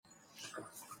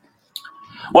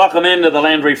Welcome into the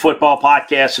Landry Football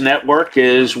Podcast Network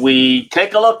as we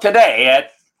take a look today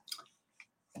at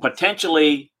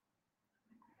potentially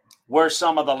where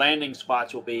some of the landing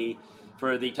spots will be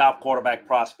for the top quarterback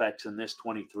prospects in this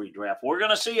 23 draft. We're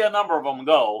going to see a number of them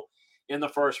go in the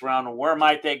first round. Where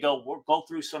might they go? We'll go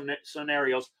through some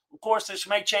scenarios. Of course, this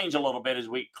may change a little bit as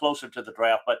we closer to the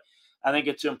draft, but I think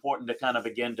it's important to kind of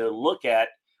begin to look at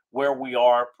where we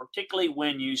are, particularly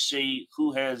when you see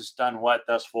who has done what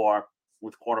thus far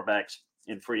with quarterbacks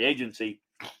in free agency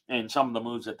and some of the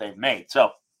moves that they've made. So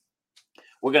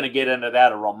we're going to get into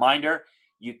that. A reminder,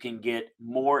 you can get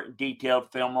more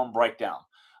detailed film and breakdown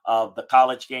of the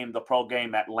college game, the pro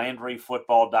game at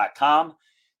LandryFootball.com.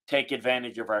 Take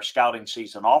advantage of our scouting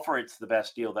season offer. It's the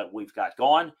best deal that we've got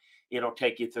going. It'll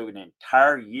take you through an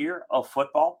entire year of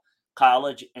football,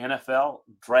 college, NFL,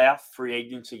 draft, free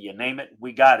agency, you name it.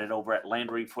 We got it over at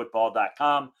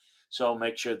LandryFootball.com. So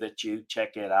make sure that you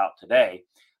check it out today.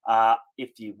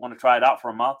 If you want to try it out for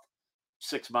a month,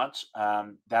 6 months,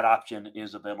 that option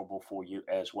is available for you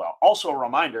as well. Also, a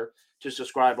reminder to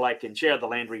subscribe, like, and share the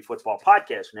Landry Football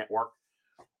Podcast Network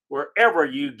wherever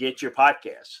you get your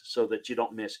podcasts so that you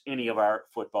don't miss any of our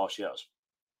football shows.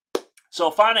 So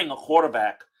finding a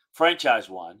quarterback, franchise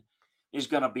one, is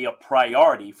going to be a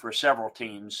priority for several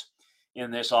teams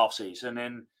in this offseason.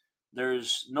 And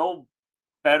there's no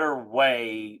better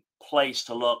place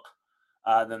to look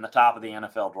than the top of the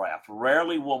NFL draft.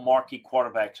 Rarely will marquee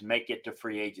quarterbacks make it to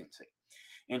free agency.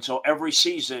 And so every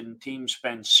season, teams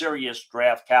spend serious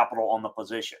draft capital on the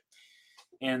position.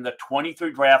 In the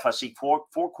 23 draft, I see four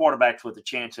quarterbacks with a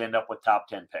chance to end up with top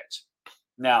 10 picks.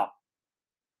 Now,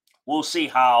 we'll see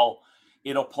how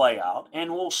it'll play out,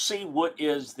 and we'll see what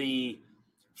is the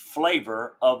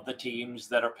flavor of the teams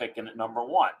that are picking at number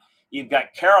one. You've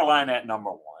got Carolina at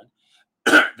number one.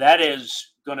 That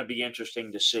is going to be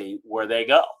interesting to see where they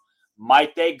go.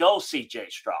 Might they go C.J.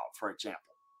 Stroud, for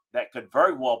example? That could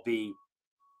very well be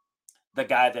the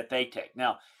guy that they take.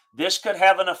 Now, this could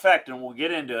have an effect, and we'll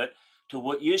get into it, to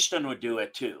what Houston would do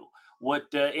at 2,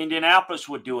 what Indianapolis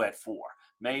would do at 4.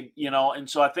 Maybe, and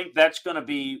so I think that's going to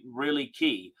be really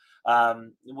key.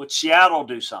 Would Seattle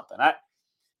do something?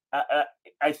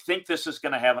 I think this is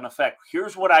going to have an effect.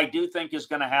 Here's what I do think is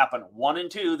going to happen. 1 and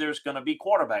 2, there's going to be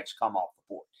quarterbacks come off the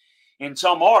board. In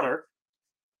some order,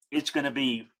 it's going to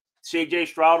be C.J.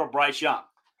 Stroud or Bryce Young,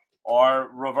 or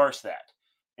reverse that.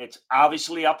 It's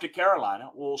obviously up to Carolina.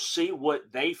 We'll see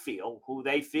what they feel, who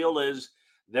they feel is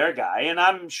their guy. And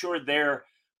I'm sure they're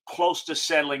close to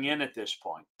settling in at this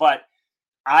point. But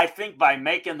I think by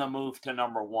making the move to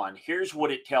number 1, here's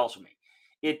what it tells me.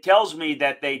 It tells me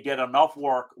that they did enough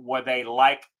work where they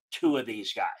like 2 of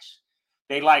these guys.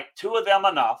 They like 2 of them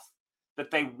enough that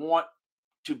they want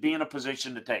to be in a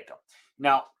position to take them.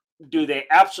 Now, do they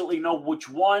absolutely know which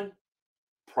one?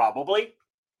 Probably.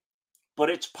 But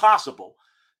it's possible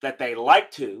that they like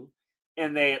 2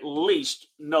 and they at least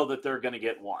know that they're going to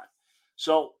get 1.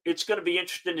 So it's going to be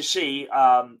interesting to see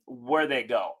where they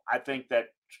go. I think that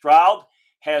Stroud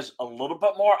has a little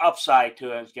bit more upside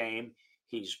to his game.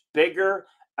 He's bigger.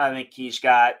 I think he's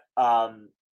got a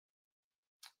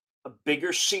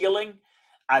bigger ceiling.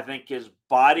 I think his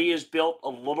body is built a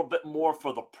little bit more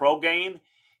for the pro game.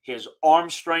 His arm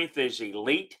strength is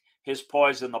elite. His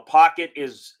poise in the pocket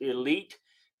is elite.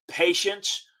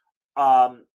 Patience.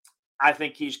 I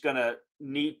think he's going to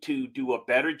need to do a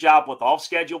better job with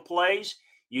off-schedule plays,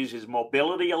 use his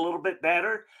mobility a little bit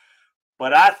better.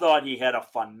 But I thought he had a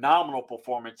phenomenal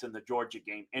performance in the Georgia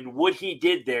game. And what he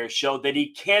did there showed that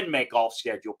he can make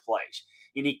off-schedule plays.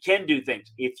 And he can do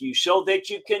things. If you show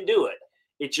that you can do it,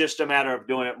 it's just a matter of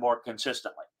doing it more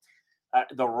consistently.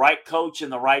 The right coach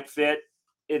and the right fit,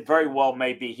 it very well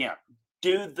may be him.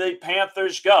 Do the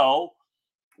Panthers go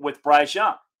with Bryce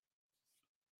Young?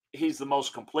 He's the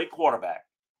most complete quarterback.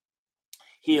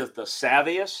 He is the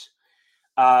savviest.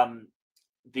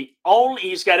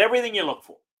 He's got everything you look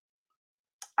for.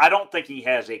 I don't think he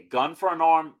has a gun for an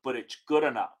arm, but it's good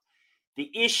enough. The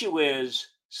issue is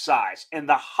size, and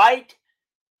the height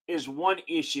is one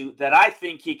issue that I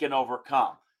think he can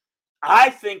overcome. I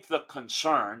think the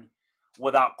concern,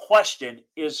 without question,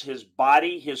 is his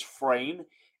body, his frame.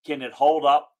 Can it hold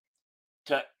up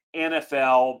to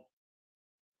NFL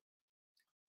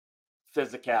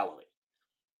physicality?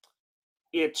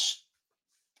 It's,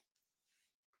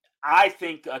 I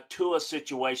think, a Tua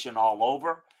situation all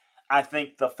over. I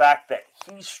think the fact that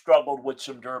he struggled with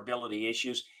some durability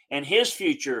issues and his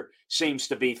future seems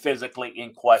to be physically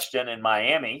in question in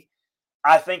Miami,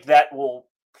 I think that will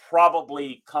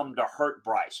probably come to hurt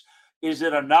Bryce. Is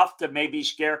it enough to maybe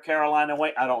scare Carolina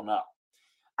away? I don't know.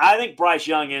 I think Bryce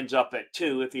Young ends up at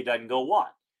 2 if he doesn't go 1.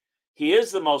 He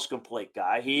is the most complete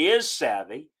guy. He is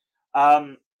savvy.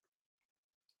 I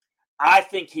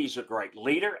think he's a great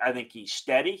leader. I think he's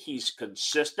steady. He's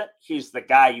consistent. He's the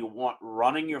guy you want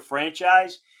running your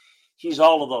franchise. He's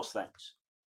all of those things.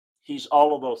 He's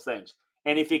all of those things.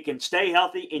 And if he can stay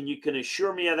healthy and you can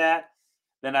assure me of that,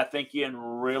 then I think you're in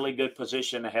really good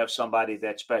position to have somebody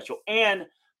that's special and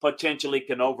potentially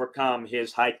can overcome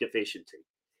his height deficiency.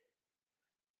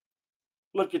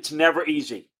 Look, it's never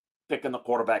easy picking the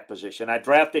quarterback position. I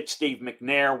drafted Steve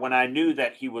McNair when I knew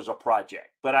that he was a project,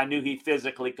 but I knew he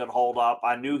physically could hold up.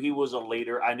 I knew he was a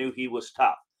leader. I knew he was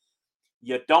tough.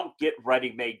 You don't get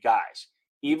ready-made guys.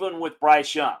 Even with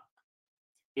Bryce Young,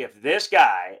 if this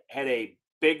guy had a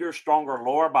bigger, stronger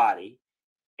lower body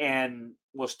and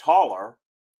was taller,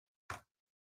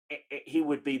 he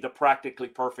would be the practically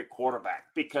perfect quarterback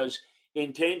because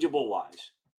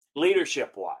intangible-wise,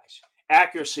 leadership-wise,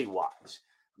 accuracy-wise,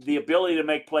 the ability to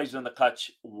make plays in the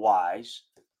cuts-wise,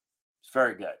 it's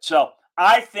very good. So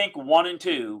I think 1 and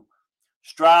 2,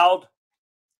 Stroud,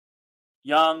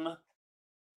 Young,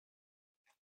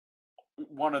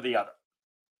 one or the other.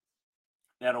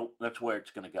 That's where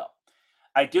it's going to go.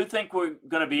 I do think we're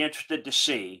going to be interested to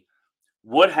see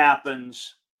what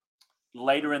happens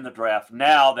later in the draft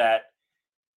now that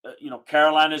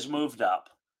Carolina's moved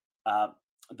up.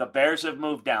 The Bears have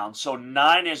moved down, so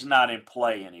 9 is not in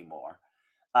play anymore.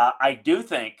 I do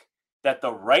think that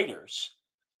the Raiders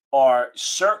are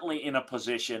certainly in a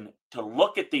position to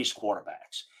look at these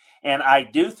quarterbacks. And I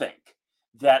do think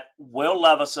that Will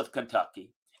Levis of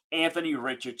Kentucky, Anthony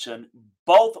Richardson,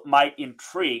 both might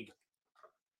intrigue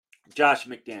Josh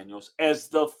McDaniels as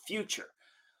the future.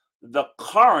 The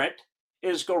current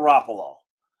is Garoppolo,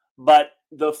 but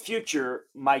the future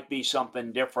might be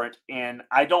something different. And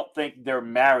I don't think they're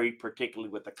married,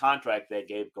 particularly with the contract they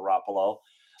gave Garoppolo,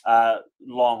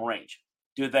 long range.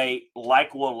 Do they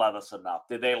like Will Levis enough?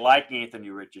 Do they like Anthony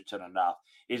Richardson enough?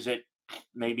 Is it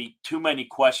maybe too many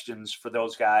questions for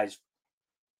those guys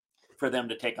for them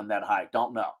to take them that high?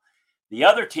 Don't know. The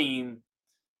other team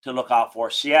to look out for,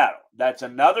 Seattle. That's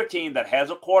another team that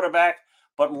has a quarterback,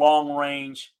 but long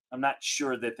range, I'm not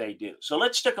sure that they do. So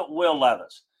let's stick at Will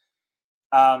Levis.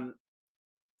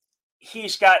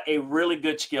 He's got a really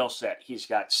good skill set. He's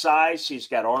got size. He's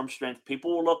got arm strength.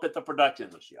 People will look at the production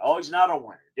this year. Oh, he's not a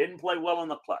winner. Didn't play well in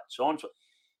the clutch. So on.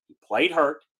 He played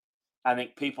hurt. I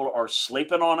think people are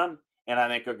sleeping on him, and I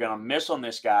think they're going to miss on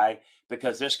this guy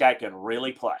because this guy can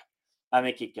really play. I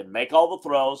think he can make all the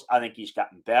throws. I think he's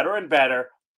gotten better and better.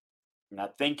 And I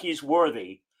think he's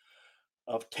worthy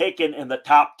of taking in the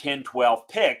top 10, 12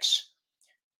 picks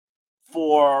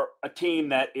for a team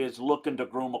that is looking to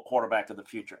groom a quarterback of the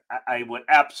future. I would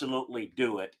absolutely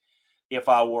do it if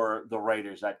I were the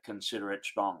Raiders. I'd consider it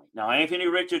strongly. Now, Anthony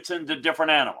Richardson's a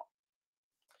different animal.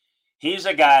 He's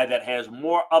a guy that has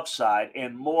more upside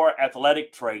and more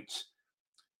athletic traits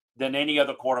than any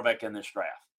other quarterback in this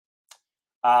draft.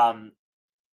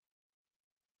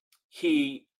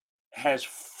 He has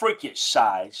freakish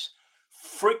size,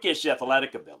 freakish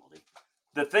athletic ability,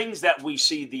 the things that we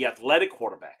see the athletic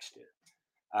quarterbacks do.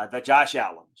 The Josh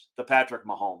Allens, the Patrick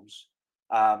Mahomes,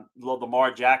 the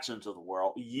Lamar Jacksons of the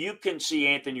world. You can see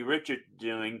Anthony Richardson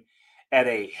doing at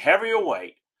a heavier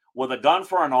weight with a gun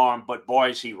for an arm, but boy,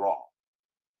 is he raw.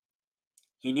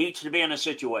 He needs to be in a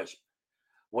situation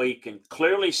where he can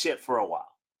clearly sit for a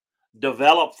while,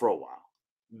 develop for a while,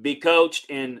 be coached,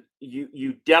 and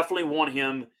you definitely want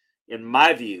him, in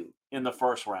my view, in the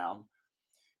first round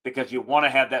because you want to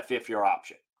have that fifth-year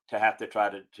option to have to try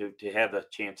to have a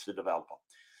chance to develop them.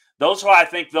 Those are, I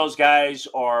think, those guys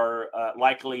are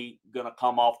likely going to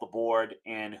come off the board,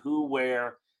 and who,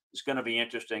 where is going to be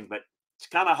interesting. But it's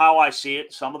kind of how I see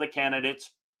it. Some of the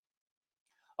candidates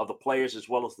of the players as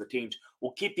well as the teams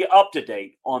will keep you up to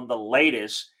date on the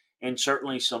latest, and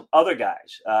certainly some other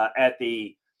guys at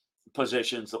the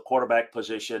positions, the quarterback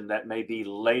position, that may be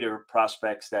later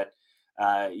prospects that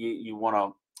you want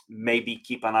to maybe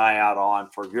keep an eye out on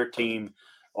for your team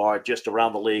or just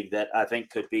around the league that I think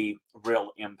could be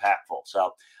real impactful.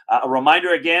 So a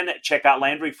reminder again, check out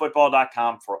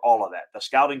LandryFootball.com for all of that. The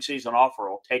scouting season offer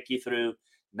will take you through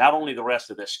not only the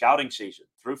rest of the scouting season,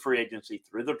 through free agency,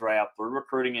 through the draft, through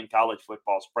recruiting in college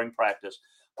football, spring practice,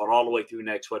 but all the way through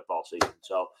next football season.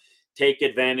 So take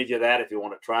advantage of that. If you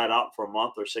want to try it out for a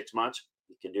month or 6 months,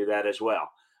 you can do that as well.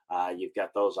 You've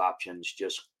got those options.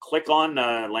 Just click on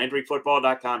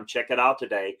LandryFootball.com. Check it out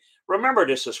today. Remember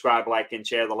to subscribe, like, and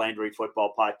share the Landry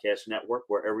Football Podcast Network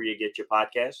wherever you get your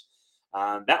podcasts.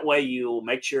 That way you'll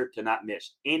make sure to not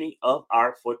miss any of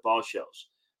our football shows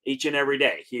each and every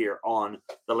day here on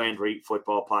the Landry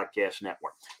Football Podcast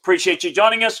Network. Appreciate you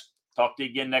joining us. Talk to you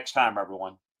again next time,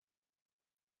 everyone.